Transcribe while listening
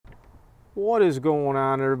What is going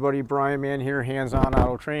on, everybody? Brian Man here, hands-on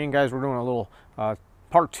auto training. Guys, we're doing a little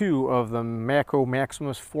part 2 of the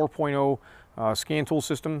Maximus 4.0 scan tool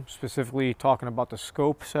system, specifically talking about the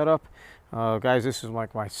scope setup. Guys, this is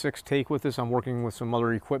like my 6th take with this. I'm working with some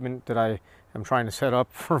other equipment that I am trying to set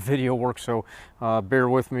up for video work, so bear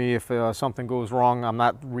with me if something goes wrong. I'm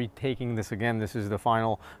not retaking this again. This is the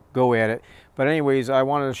final go at it. But anyways, I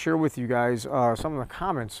wanted to share with you guys some of the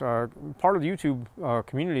comments. Part of the YouTube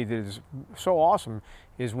community that is so awesome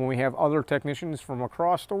is when we have other technicians from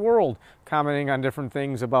across the world commenting on different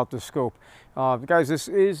things about the scope. Guys, this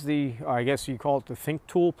is the, I guess you call it the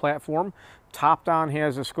Thinktool platform. TopDon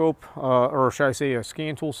has a scope, or should I say a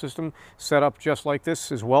scan tool system set up just like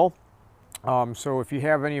this as well. So if you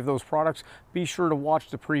have any of those products, be sure to watch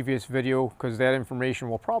the previous video because that information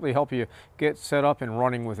will probably help you get set up and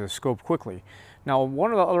running with a scope quickly. Now,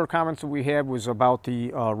 one of the other comments that we had was about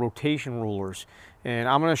the rotation rulers. And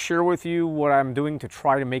I'm going to share with you what I'm doing to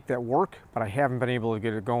try to make that work, but I haven't been able to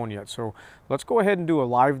get it going yet. So let's go ahead and do a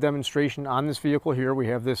live demonstration on this vehicle here. We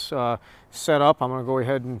have this set up. I'm going to go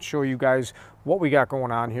ahead and show you guys what we got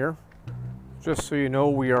going on here. Just so you know,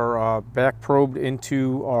 we are back probed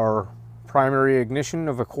into our primary ignition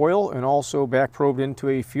of a coil and also back probed into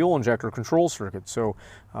a fuel injector control circuit. So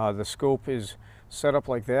the scope is set up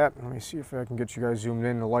like that. Let me see if I can get you guys zoomed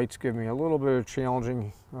in. The lights give me a little bit of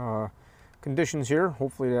challenging conditions here.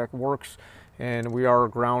 Hopefully that works. And we are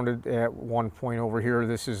grounded at one point over here.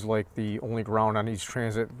 This is like the only ground on these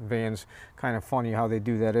transit vans. Kind of funny how they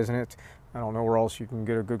do that, isn't it? I don't know where else you can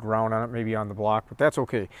get a good ground on it, maybe on the block, but that's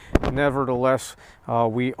okay. Nevertheless,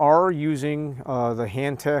 we are using the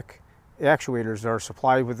Handtech actuators that are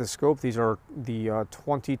supplied with the scope. These are the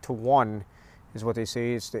 20-to-1 is what they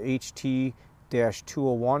say. It's the HT-201,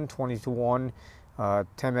 20-to-1,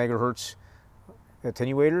 10 megahertz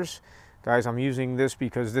attenuators. Guys, I'm using this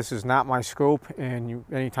because this is not my scope, and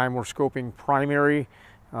anytime we're scoping primary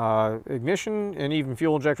ignition and even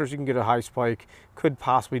fuel injectors, you can get a high spike, could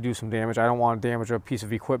possibly do some damage. I don't want to damage a piece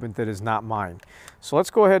of equipment that is not mine. So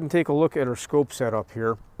let's go ahead and take a look at our scope setup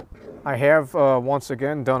here. I have once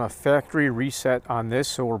again done a factory reset on this,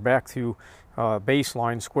 so we're back to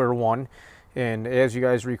baseline square one. And as you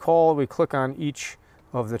guys recall, we click on each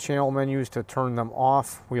of the channel menus to turn them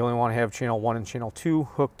off. We only want to have channel 1 and channel 2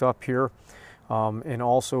 hooked up here. And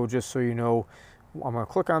also, just so you know, I'm going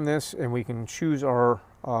to click on this and we can choose our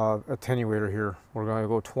attenuator here. We're going to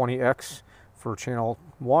go 20x for channel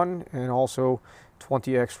 1 and also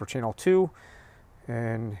 20x for channel 2,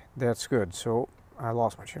 and that's good. So I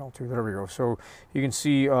lost my channel 2. There we go. So you can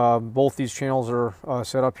see both these channels are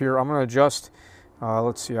set up here. I'm going to adjust,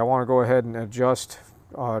 let's see, I want to go ahead and adjust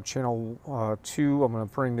channel 2. I'm going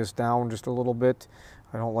to bring this down just a little bit.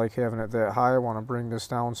 I don't like having it that high. I want to bring this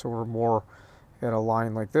down so we're more at a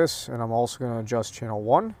line like this. And I'm also going to adjust channel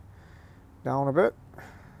 1 down a bit.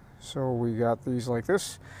 So we got these like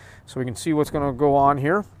this. So we can see what's going to go on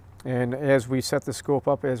here. And as we set the scope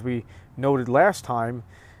up, as we noted last time,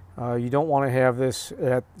 you don't want to have this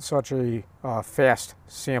at such a fast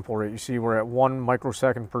sample rate. You see we're at 1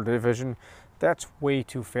 microsecond per division. That's way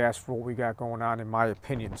too fast for what we got going on, in my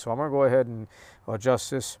opinion. So I'm going to go ahead and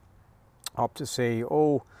adjust this up to say,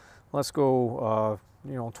 let's go,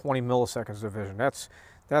 20 milliseconds division. That's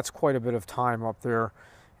quite a bit of time up there.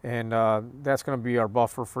 And that's going to be our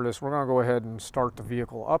buffer for this. We're going to go ahead and start the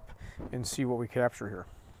vehicle up and see what we capture here.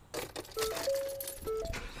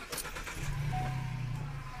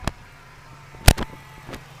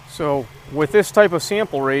 So with this type of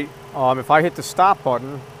sample rate, if I hit the stop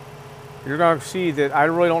button, you're going to see that I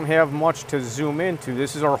really don't have much to zoom into.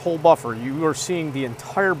 This is our whole buffer. You are seeing the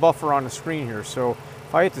entire buffer on the screen here. So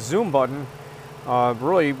if I hit the zoom button,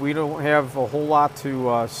 really we don't have a whole lot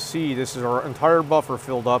to see. This is our entire buffer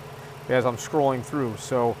filled up as I'm scrolling through.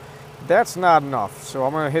 So that's not enough. So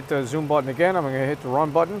I'm going to hit the zoom button again. I'm going to hit the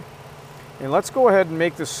run button. And let's go ahead and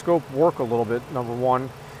make the scope work a little bit, number one.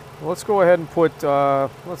 Let's go ahead and put,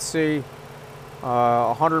 let's say,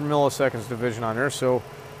 100 milliseconds division on there. So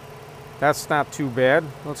that's not too bad.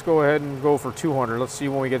 Let's go ahead and go for 200. Let's see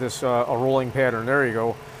when we get this a rolling pattern. There you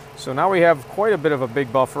go. So now we have quite a bit of a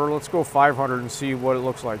big buffer. Let's go 500 and see what it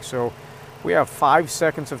looks like. So we have 5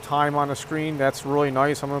 seconds of time on the screen. That's really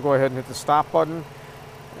nice. I'm going to go ahead and hit the stop button.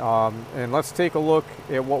 And let's take a look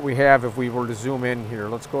at what we have if we were to zoom in here.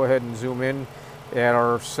 Let's go ahead and zoom in at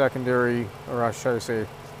our secondary, or should I say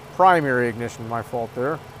primary ignition. My fault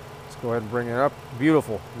there. Let's go ahead and bring it up.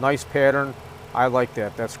 Beautiful. Nice pattern. I like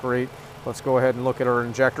that. That's great. Let's go ahead and look at our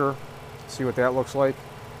injector, see what that looks like.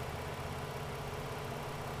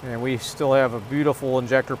 And we still have a beautiful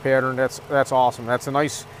injector pattern. That's awesome. That's a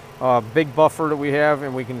nice big buffer that we have,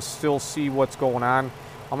 and we can still see what's going on.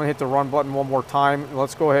 I'm gonna hit the run button one more time.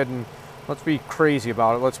 Let's go ahead and let's be crazy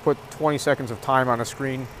about it. Let's put 20 seconds of time on the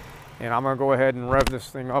screen, and I'm gonna go ahead and rev this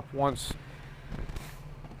thing up once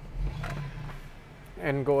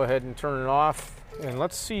and go ahead and turn it off. And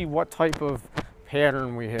let's see what type of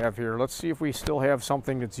pattern we have here. Let's see if we still have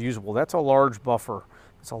something that's usable. That's a large buffer.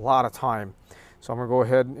 It's a lot of time. So I'm gonna go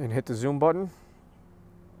ahead and hit the zoom button.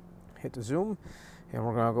 Hit the zoom, and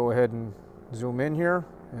we're gonna go ahead and zoom in here,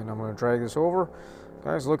 and I'm gonna drag this over.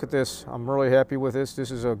 Guys, look at this. I'm really happy with this. This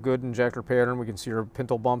is a good injector pattern. We can see our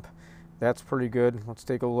pintle bump. That's pretty good. Let's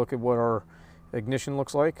take a look at what our ignition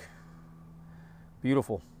looks like.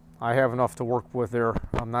 Beautiful. I have enough to work with there.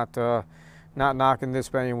 I'm not knocking this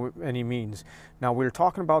by any means. Now, we were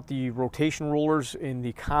talking about the rotation rulers in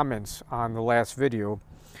the comments on the last video,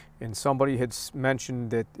 and somebody had mentioned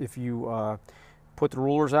that if you put the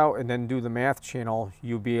rulers out and then do the math channel,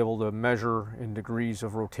 you'll be able to measure in degrees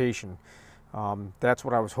of rotation. That's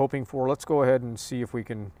what I was hoping for. Let's go ahead and see if we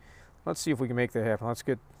can. Let's see if we can make that happen. Let's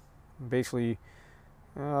get basically.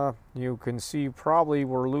 You can see probably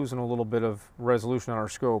we're losing a little bit of resolution on our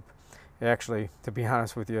scope, actually, to be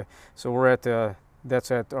honest with you. So we're at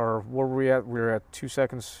that's at our, where were we at? We're at 2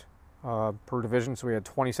 seconds per division, so we had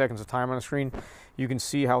 20 seconds of time on the screen. You can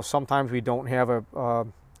see how sometimes we don't have a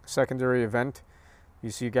secondary event. You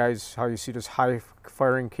see, guys, how you see this high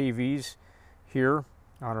firing KVs here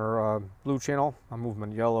on our blue channel. I'm moving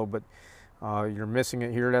in yellow, but you're missing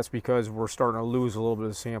it here. That's because we're starting to lose a little bit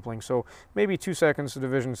of sampling. So maybe 2 seconds, the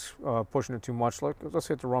division's pushing it too much. Let's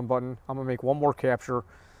hit the run button. I'm gonna make one more capture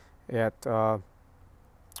at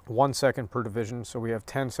 1 second per division. So we have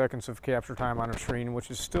 10 seconds of capture time on our screen, which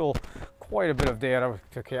is still quite a bit of data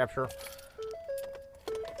to capture.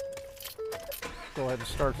 Go ahead and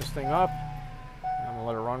start this thing up. I'm gonna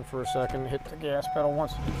let it run for a second, hit the gas pedal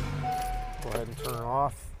once. Go ahead and turn it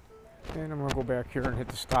off. And I'm going to go back here and hit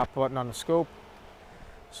the stop button on the scope.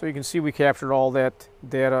 So you can see we captured all that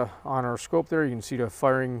data on our scope there. You can see the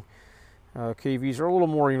firing KVs are a little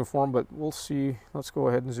more uniform, but we'll see. Let's go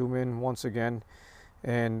ahead and zoom in once again.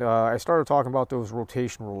 And I started talking about those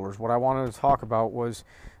rotation rulers. What I wanted to talk about was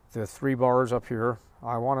the 3 bars up here.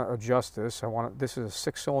 I want to adjust this. This is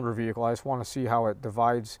a 6-cylinder vehicle. I just want to see how it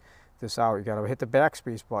divides this out. You got to hit the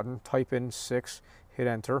backspace button, type in 6, hit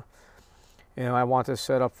enter. And I want this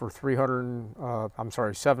set up for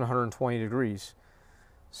 720 degrees.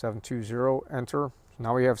 720, enter.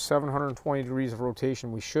 Now we have 720 degrees of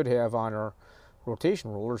rotation we should have on our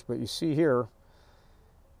rotation rulers, but you see here,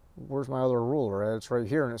 where's my other ruler? It's right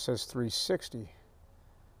here, and it says 360.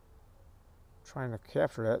 Trying to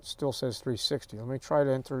capture that, it still says 360. Let me try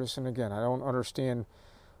to enter this in again. I don't understand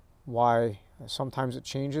why sometimes it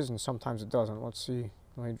changes and sometimes it doesn't. Let's see,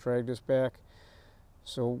 let me drag this back.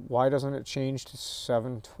 So why doesn't it change to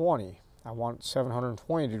 720? I want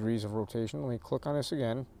 720 degrees of rotation. Let me click on this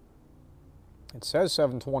again. It says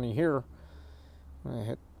 720 here. I'm going to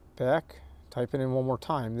hit back, type it in one more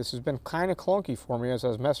time. This has been kind of clunky for me as I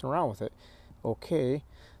was messing around with it. Okay,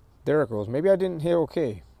 there it goes. Maybe I didn't hit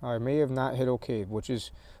OK. I may have not hit OK, which is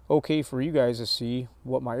okay for you guys to see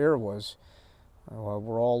what my error was.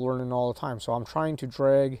 We're all learning all the time. So I'm trying to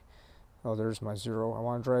drag, oh, there's my 0. I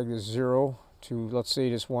want to drag this 0 to, let's say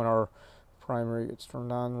this one, our primary gets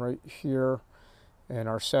turned on right here, and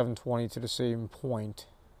our 720 to the same point.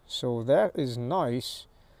 So that is nice.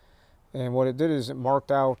 And what it did is it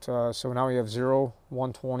marked out, so now we have 0,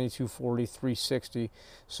 120, 240, 360.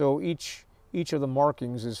 So each of the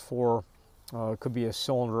markings is for, could be a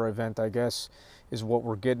cylinder event, I guess, is what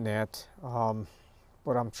we're getting at.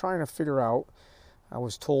 But I'm trying to figure out, I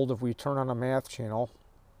was told if we turn on a math channel,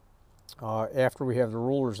 after we have the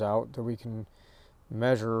rulers out, that we can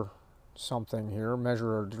measure something here,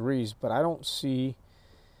 measure our degrees, but I don't see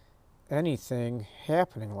anything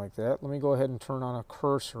happening like that. Let me go ahead and turn on a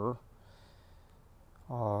cursor.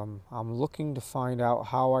 I'm looking to find out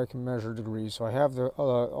how I can measure degrees. So I have the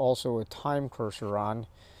also a time cursor on,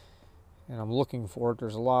 and I'm looking for it.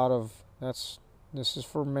 There's a lot of, this is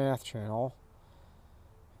for math channel.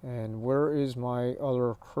 And where is my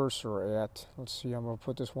other cursor at? Let's see, I'm going to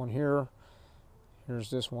put this one here. Here's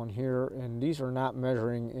this one here, and these are not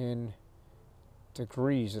measuring in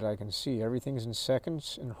degrees that I can see. Everything's in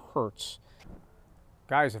seconds and hertz.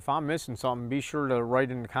 Guys, if I'm missing something, be sure to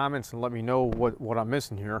write in the comments and let me know what I'm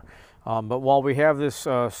missing here. But while we have this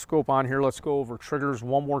scope on here, let's go over triggers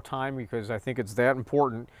one more time, because I think it's that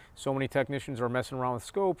important. So many technicians are messing around with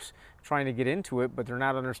scopes, trying to get into it, but they're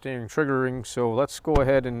not understanding triggering. So let's go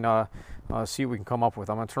ahead and see what we can come up with.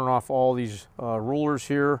 I'm going to turn off all these rulers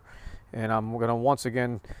here, and I'm going to once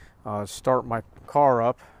again start my car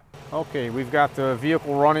up. Okay, we've got the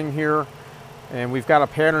vehicle running here and we've got a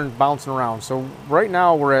pattern bouncing around. So right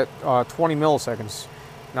now we're at 20 milliseconds.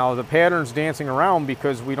 Now the pattern's dancing around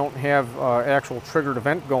because we don't have actual triggered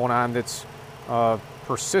event going on that's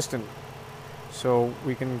persistent. So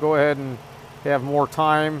we can go ahead and have more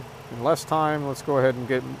time and less time. Let's go ahead and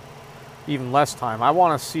get even less time. I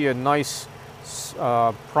want to see a nice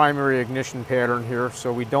primary ignition pattern here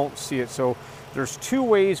so we don't see it. So there's two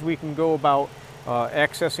ways we can go about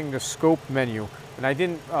accessing the scope menu. And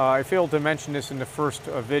I failed to mention this in the first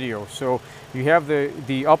video. So you have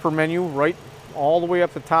the upper menu right all the way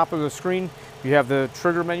up the top of the screen. You have the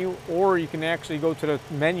trigger menu, or you can actually go to the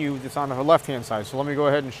menu that's on the left-hand side. So let me go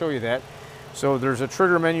ahead and show you that. So there's a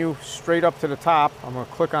trigger menu straight up to the top. I'm going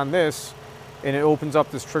to click on this and it opens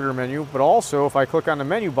up this trigger menu. But also if I click on the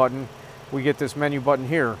menu button, we get this menu button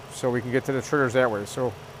here, so we can get to the triggers that way.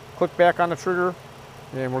 So click back on the trigger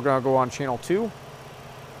and we're going to go on channel 2.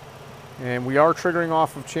 And we are triggering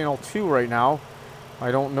off of channel 2 right now.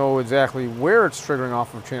 I don't know exactly where it's triggering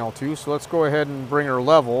off of channel 2, so let's go ahead and bring our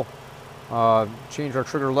level, change our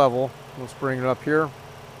trigger level. Let's bring it up here.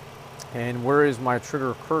 And where is my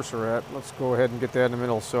trigger cursor at? Let's go ahead and get that in the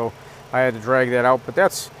middle. So I had to drag that out, but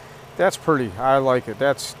that's pretty. I like it.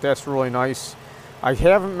 That's really nice. I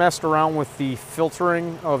haven't messed around with the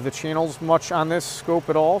filtering of the channels much on this scope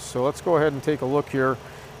at all. So let's go ahead and take a look here.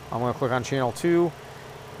 I'm going to click on channel 2,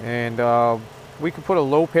 and we could put a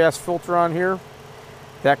low pass filter on here.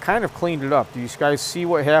 That kind of cleaned it up. Do you guys see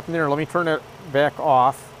what happened there? Let me turn that back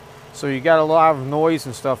off. So you got a lot of noise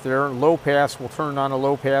and stuff there. Low pass, we'll turn on a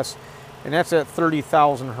low pass, and that's at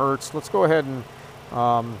 30,000 hertz. Let's go ahead and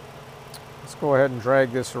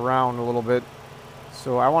drag this around a little bit.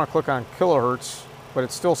 So I want to click on kilohertz, but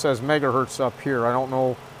it still says megahertz up here. I don't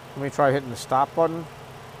know. Let me try hitting the stop button.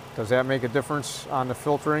 Does that make a difference on the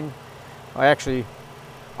filtering? Actually,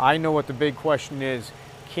 I know what the big question is.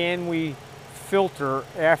 Can we filter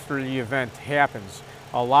after the event happens?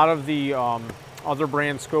 A lot of the other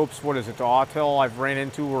brand scopes, what is it, the Autel I've ran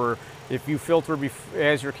into, where if you filter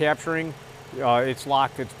as you're capturing, it's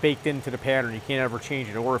locked, it's baked into the pattern, you can't ever change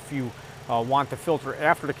it. Or if you want to filter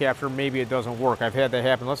after the capture, maybe it doesn't work. I've had that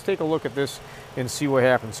happen. Let's take a look at this and see what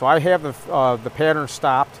happens. So I have the pattern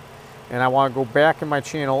stopped, and I want to go back in my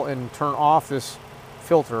channel and turn off this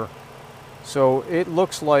filter. So it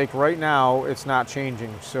looks like right now it's not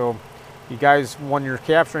changing. So you guys, when you're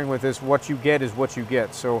capturing with this, what you get is what you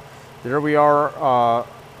get. So there we are.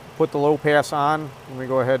 Put the low pass on. Let me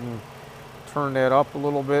go ahead and turn that up a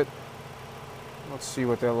little bit. Let's see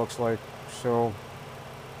what that looks like. So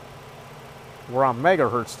we're on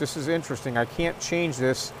megahertz. This is interesting. I can't change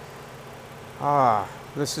this.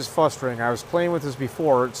 This is frustrating. I was playing with this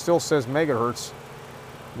before. It still says megahertz.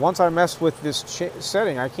 Once I mess with this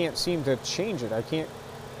setting, I can't seem to change it.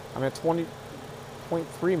 I'm at 20.3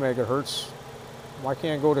 megahertz. Why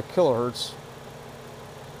can't I go to kilohertz?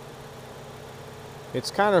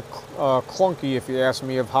 It's kind of clunky, if you ask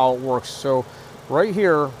me, of how it works. So right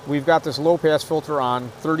here, we've got this low pass filter on,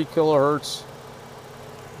 30 kilohertz.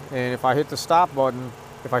 And if I hit the stop button,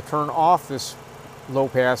 if I turn off this low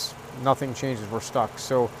pass, nothing changes. We're stuck.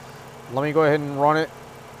 So let me go ahead and run it.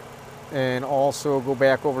 And also go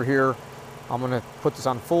back over here. I'm going to put this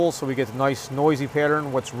on full so we get the nice noisy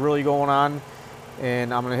pattern, what's really going on.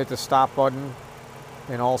 And I'm going to hit the stop button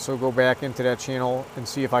and also go back into that channel and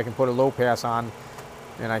see if I can put a low pass on,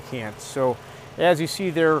 and I can't. So as you see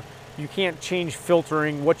there, you can't change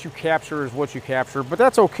filtering. What you capture is what you capture, but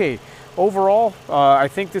that's okay. Overall, I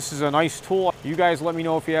think this is a nice tool. You guys let me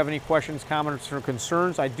know if you have any questions, comments, or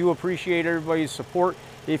concerns. I do appreciate everybody's support.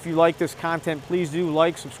 If you like this content, please do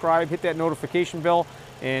like, subscribe, hit that notification bell,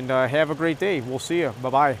 and have a great day. We'll see you.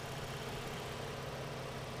 Bye-bye.